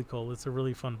 It's really cool. It's a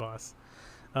really fun boss.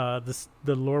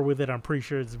 The lore with it, I'm pretty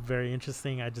sure it's very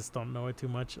interesting. I just don't know it too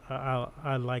much.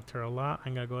 I liked her a lot.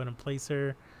 I'm gonna go ahead and place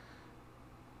her.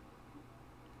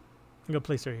 I'm gonna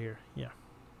place her here. Yeah.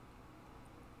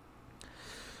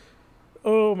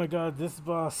 Oh my god, this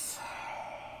boss.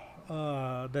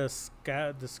 The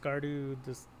Scardu,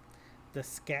 the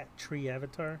Scat Tree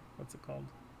Avatar. What's it called?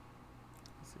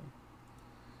 Let's see.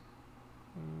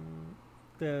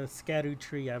 The Scatu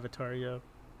Tree Avatar. Yeah.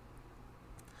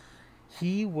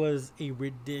 He was a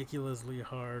ridiculously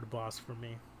hard boss for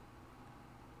me,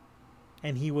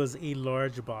 and he was a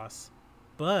large boss,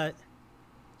 but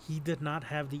he did not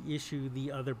have the issue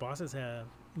the other bosses have.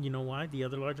 You know why? The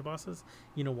other large bosses,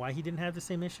 you know why he didn't have the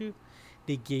same issue?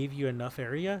 They gave you enough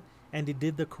area, and they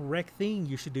did the correct thing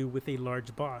you should do with a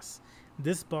large boss.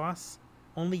 This boss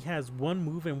only has one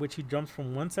move in which he jumps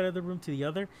from one side of the room to the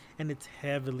other, and it's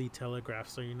heavily telegraphed,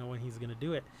 so you know when he's going to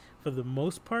do it. For the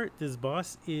most part, this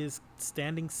boss is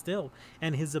standing still,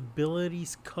 and his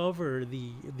abilities cover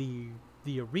the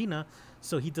arena,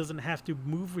 so he doesn't have to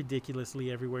move ridiculously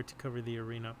everywhere to cover the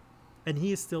arena. And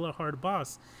he is still a hard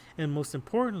boss. And most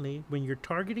importantly, when you're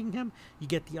targeting him, you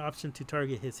get the option to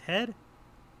target his head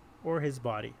or his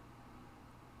body.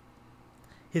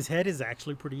 His head is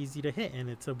actually pretty easy to hit, and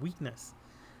it's a weakness.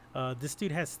 This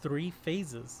dude has 3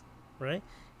 phases, right?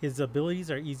 His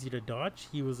abilities are easy to dodge.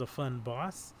 He was a fun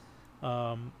boss.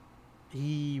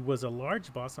 He was a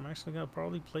large boss. I'm actually going to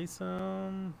probably place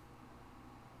him...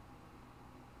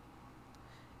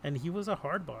 And he was a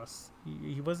hard boss.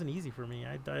 He wasn't easy for me.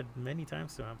 I died many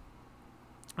times to him.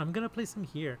 I'm going to place him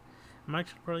here. I'm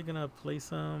actually probably going to place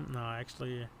him... No,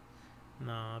 actually...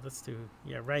 No, that's too...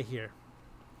 Yeah, right here.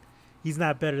 He's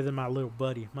not better than my little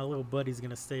buddy. My little buddy's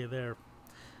going to stay there.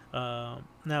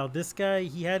 Now, this guy,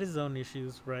 he had his own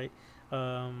issues, right?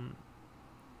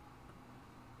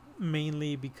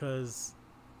 Mainly because...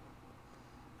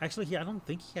 Actually, I don't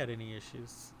think he had any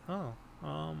issues. Oh.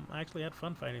 I actually had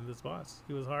fun fighting this boss.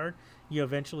 He was hard. You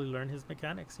eventually learn his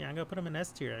mechanics. Yeah, I'm going to put him in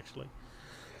S tier, actually.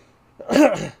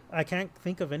 I can't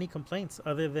think of any complaints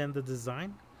other than the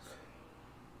design.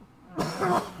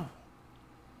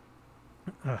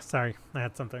 Sorry, I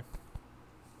had something.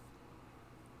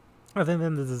 Other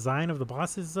than the design of the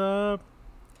boss is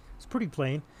it's pretty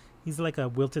plain. He's like a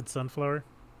wilted sunflower.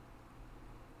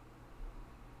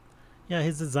 Yeah,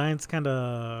 his design's kind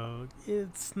of...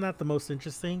 It's not the most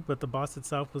interesting, but the boss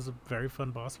itself was a very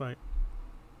fun boss fight.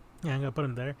 Yeah, I'm going to put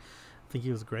him there. I think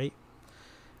he was great.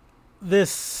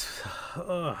 This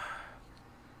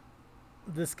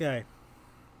guy.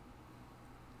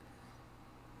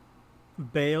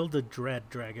 Bale the Dread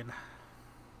Dragon.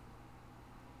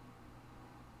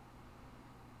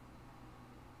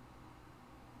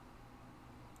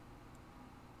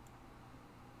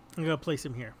 I'm going to place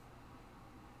him here.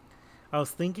 I was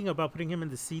thinking about putting him in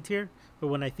the C tier, but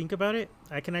when I think about it,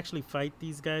 I can actually fight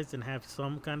these guys and have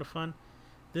some kind of fun.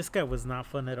 This guy was not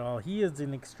fun at all. He is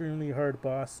an extremely hard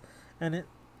boss, and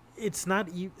it's not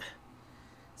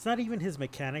even his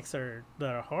mechanics that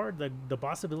are hard. The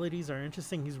boss abilities are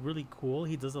interesting. He's really cool.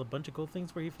 He does a bunch of cool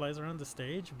things where he flies around the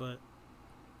stage, but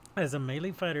as a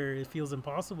melee fighter, it feels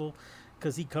impossible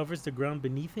because he covers the ground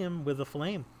beneath him with a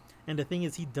flame. And the thing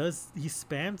is, he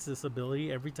spams this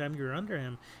ability every time you're under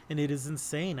him, and it is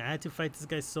insane. I had to fight this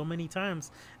guy so many times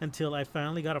until I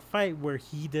finally got a fight where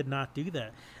he did not do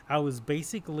that. It was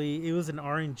an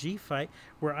RNG fight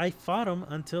where I fought him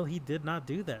until he did not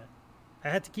do that. I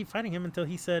had to keep fighting him until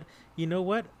he said, you know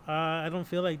what, I don't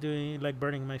feel like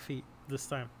burning my feet this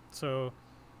time, so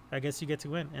I guess you get to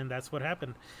win. And that's what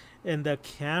happened. And the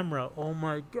camera, oh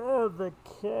my god, the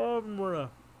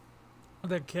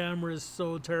camera is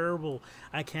so terrible.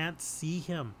 I can't see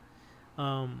him.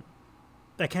 The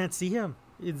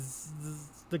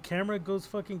camera goes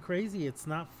fucking crazy. It's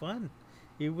not fun.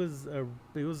 It was a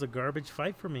garbage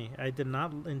fight for me. I did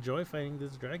not enjoy fighting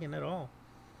this dragon at all.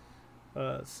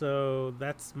 So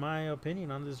that's my opinion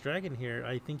on this dragon here.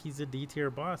 I think he's a D tier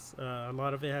boss. A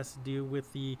lot of it has to do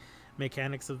with the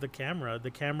mechanics of the camera.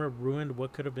 The camera ruined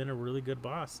what could have been a really good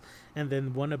boss. And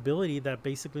then one ability that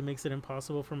basically makes it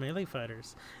impossible for melee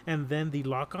fighters. And then the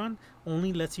lock-on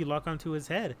only lets you lock onto his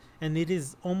head. And it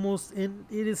is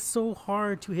so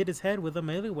hard to hit his head with a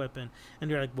melee weapon.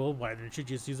 And you're like, well, why didn't you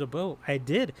just use a bow? I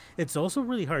did. It's also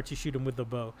really hard to shoot him with a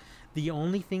bow. The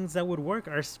only things that would work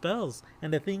are spells.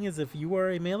 And the thing is, if you are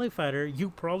a melee fighter, you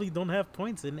probably don't have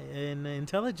points in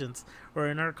intelligence or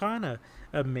in arcana.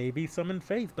 Maybe some in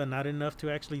faith, but not enough to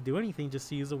actually do anything, just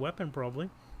to use a weapon probably.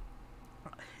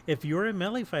 If you're a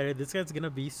melee fighter, this guy's going to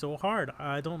be so hard.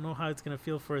 I don't know how it's going to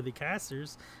feel for the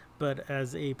casters, but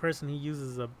as a person who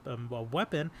uses a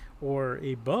weapon or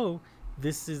a bow,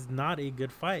 this is not a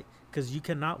good fight because you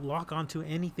cannot lock onto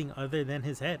anything other than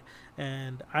his head.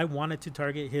 And I wanted to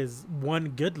target his one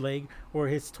good leg or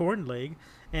his torn leg,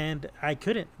 and I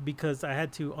couldn't because I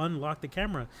had to unlock the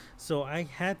camera. So I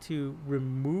had to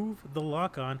remove the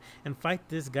lock on and fight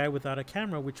this guy without a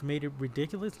camera, which made it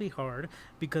ridiculously hard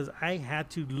because I had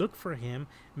to look for him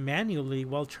manually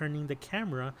while turning the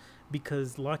camera,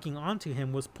 because locking onto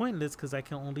him was pointless because I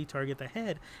can only target the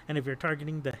head. And if you're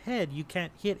targeting the head, you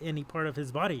can't hit any part of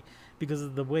his body because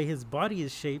of the way his body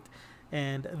is shaped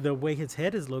and the way his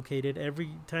head is located.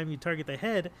 Every time you target the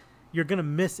head, you're going to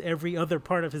miss every other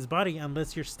part of his body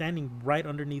unless you're standing right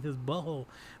underneath his butthole.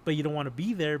 But you don't want to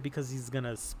be there because he's going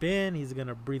to spin, he's going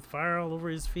to breathe fire all over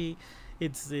his feet.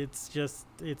 It's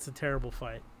a terrible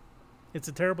fight. It's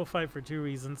a terrible fight for two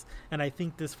reasons, and I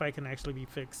think this fight can actually be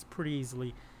fixed pretty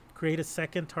easily. Create a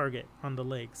second target on the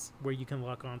legs where you can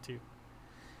lock onto.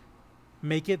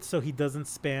 Make it so he doesn't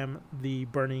spam the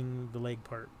burning the leg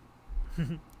part.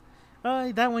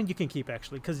 That one you can keep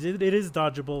actually, because it is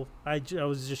dodgeable. I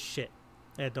was just shit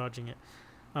at dodging it.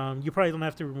 You probably don't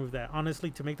have to remove that. Honestly,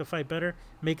 to make the fight better,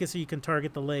 make it so you can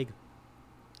target the leg.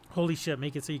 Holy shit,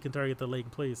 make it so you can target the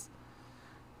leg, please.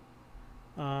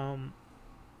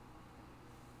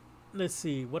 Let's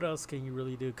see, what else can you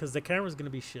really do? Because the camera's going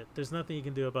to be shit. There's nothing you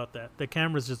can do about that. The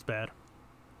camera's just bad.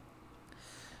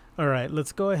 Alright,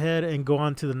 let's go ahead and go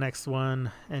on to the next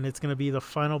one. And it's going to be the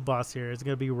final boss here. It's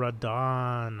going to be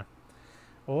Radon.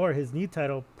 Or his new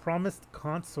title, Promised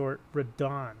Consort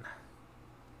Radon.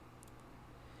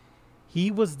 He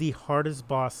was the hardest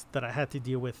boss that I had to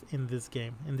deal with in this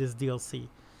game, in this DLC.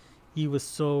 He was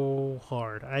so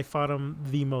hard. I fought him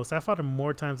the most. I fought him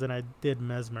more times than I did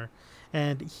Mesmer.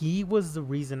 And he was the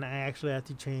reason I actually had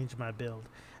to change my build.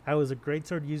 I was a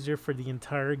greatsword user for the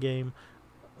entire game,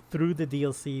 through the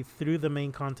DLC, through the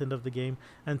main content of the game,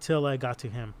 until I got to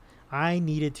him. I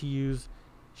needed to use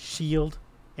shield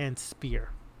and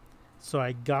spear. So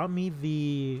I got me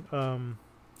the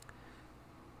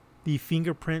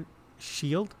fingerprint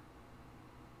shield.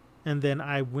 And then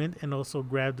I went and also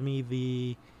grabbed me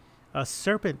the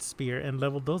serpent spear and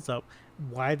leveled those up.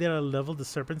 Why did I level the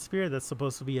serpent spear? That's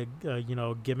supposed to be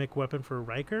a gimmick weapon for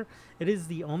Riker. It is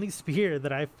the only spear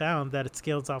that I found that it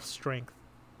scales off strength.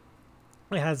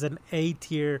 It has an A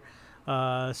tier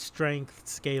strength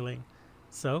scaling,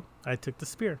 so I took the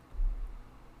spear.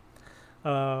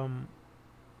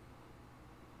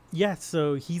 Yeah,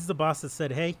 so he's the boss that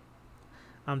said, "Hey,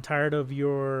 I'm tired of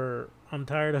your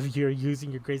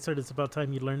using your greatsword. It's about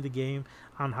time you learn the game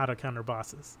on how to counter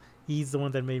bosses." He's the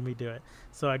one that made me do it.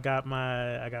 So I got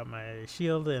my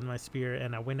shield and my spear,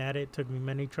 and I went at it. It took me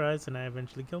many tries, and I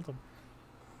eventually killed him.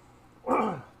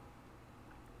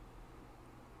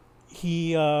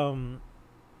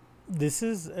 This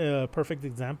is a perfect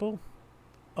example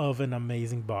of an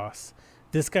amazing boss.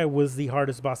 This guy was the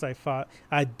hardest boss I fought.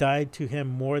 I died to him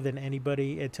more than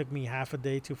anybody. It took me half a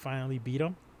day to finally beat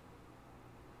him.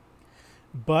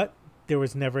 But there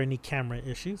was never any camera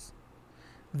issues.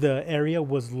 The area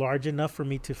was large enough for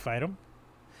me to fight him.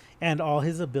 And all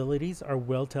his abilities are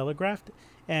well telegraphed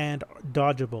and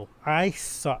dodgeable. I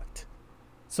sucked,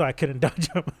 so I couldn't dodge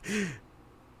him.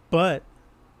 But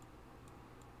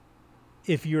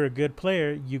if you're a good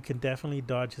player, you can definitely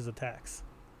dodge his attacks.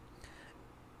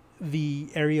 The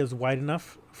area is wide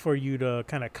enough for you to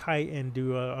kind of kite and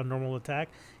do a normal attack.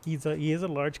 He is a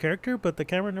large character, but the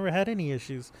camera never had any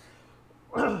issues.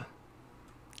 And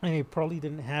he probably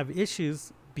didn't have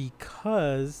issues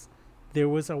because there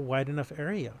was a wide enough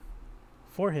area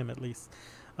for him, at least.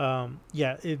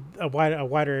 Yeah, a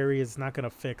wider area is not going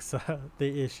to fix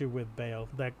the issue with Bale.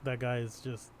 That guy is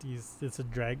just the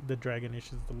dragon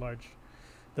issues,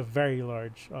 the very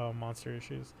large monster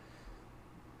issues.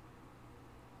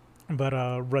 But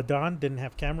Radon didn't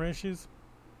have camera issues.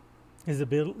 His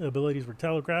abilities were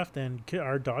telegraphed and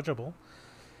are dodgeable.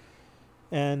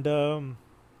 And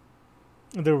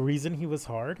The reason he was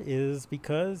hard is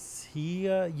because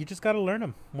you just got to learn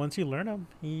him. Once you learn him,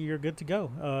 you're good to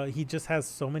go. He just has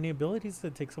so many abilities,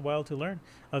 it takes a while to learn.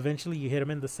 Eventually you hit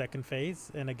him in the second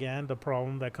phase, and again, the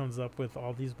problem that comes up with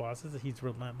all these bosses is he's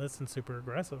relentless and super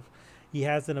aggressive. He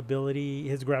has an ability,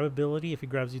 his grab ability, if he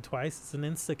grabs you twice, it's an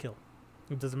insta kill.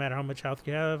 It doesn't matter how much health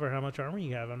you have or how much armor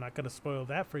you have. I'm not going to spoil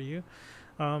that for you.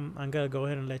 I'm going to go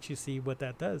ahead and let you see what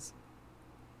that does.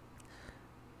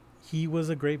 He was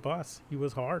a great boss. He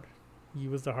was hard. He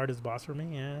was the hardest boss for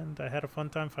me, and I had a fun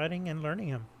time fighting and learning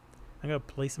him. I'm going to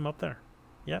place him up there.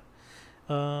 Yep.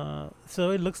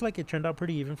 So it looks like it turned out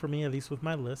pretty even for me, at least with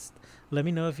my list. Let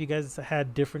me know if you guys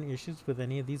had different issues with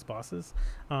any of these bosses.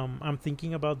 I'm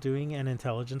thinking about doing an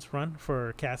intelligence run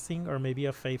for casting, or maybe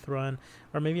a faith run,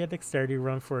 or maybe a dexterity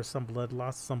run for some blood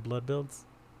loss, some blood builds.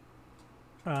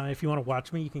 If you want to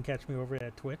watch me, you can catch me over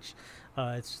at Twitch.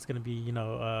 It's just going to be,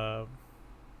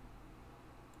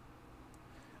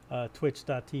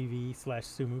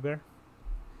 twitch.tv/SumuBear.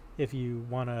 If you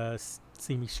want to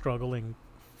see me struggle and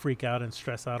freak out and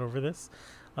stress out over this,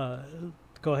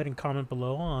 go ahead and comment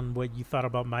below on what you thought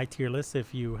about my tier list.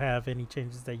 If you have any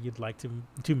changes that you'd like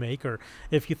to make, or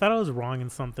if you thought I was wrong in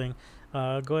something,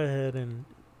 go ahead and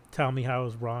tell me how I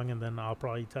was wrong, and then I'll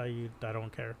probably tell you I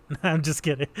don't care. I'm just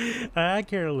kidding. I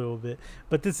care a little bit,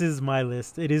 but this is my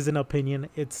list. It is an opinion.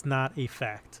 It's not a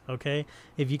fact. Okay.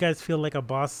 If you guys feel like a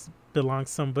boss belongs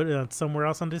somewhere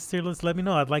else on this tier list, let me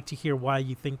know. I'd like to hear why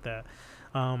you think that.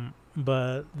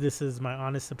 But this is my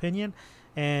honest opinion.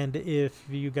 And if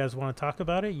you guys want to talk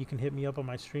about it, you can hit me up on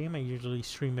my stream. I usually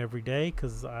stream every day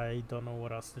because I don't know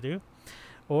what else to do.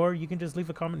 Or you can just leave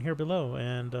a comment here below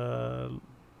and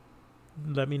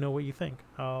let me know what you think.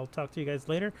 I'll talk to you guys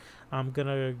later. I'm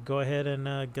gonna go ahead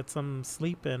and get some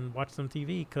sleep and watch some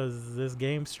TV because this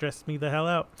game stressed me the hell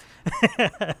out.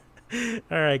 All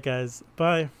right, guys.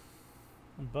 Bye.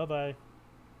 Bye-bye.